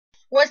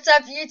What's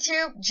up,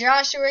 YouTube?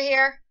 Joshua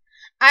here.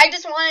 I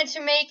just wanted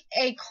to make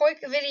a quick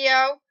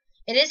video.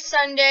 It is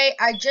Sunday.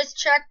 I just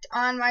checked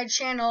on my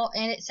channel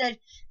and it said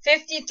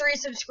 53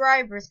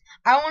 subscribers.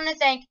 I want to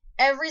thank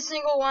every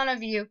single one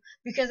of you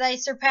because I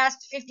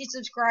surpassed 50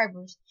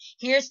 subscribers.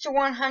 Here's to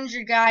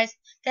 100, guys.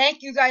 Thank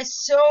you guys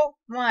so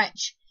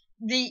much.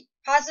 The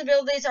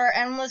possibilities are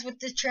endless with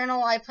this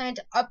channel. I plan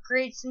to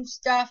upgrade some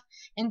stuff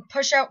and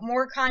push out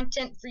more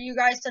content for you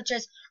guys, such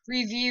as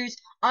reviews,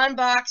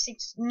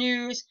 unboxings,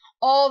 news,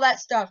 all that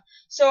stuff.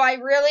 So I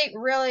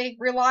really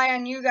rely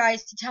on you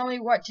guys to tell me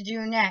what to do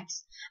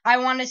next. I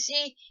want to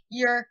see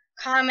your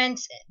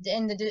comments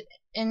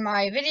in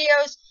my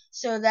videos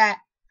so that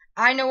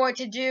I know what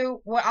to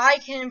do, what I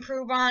can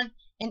improve on,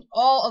 and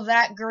all of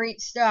that great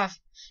stuff.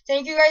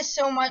 Thank you guys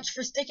so much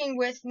for sticking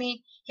with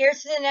me.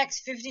 Here's to the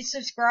next 50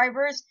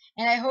 subscribers,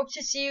 and I hope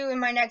to see you in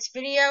my next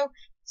video.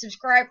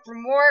 Subscribe for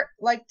more,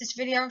 like this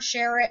video,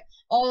 share it,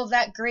 all of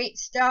that great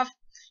stuff,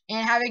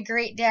 and have a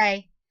great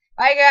day.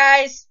 Bye,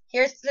 guys.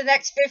 Here's to the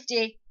next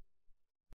 50.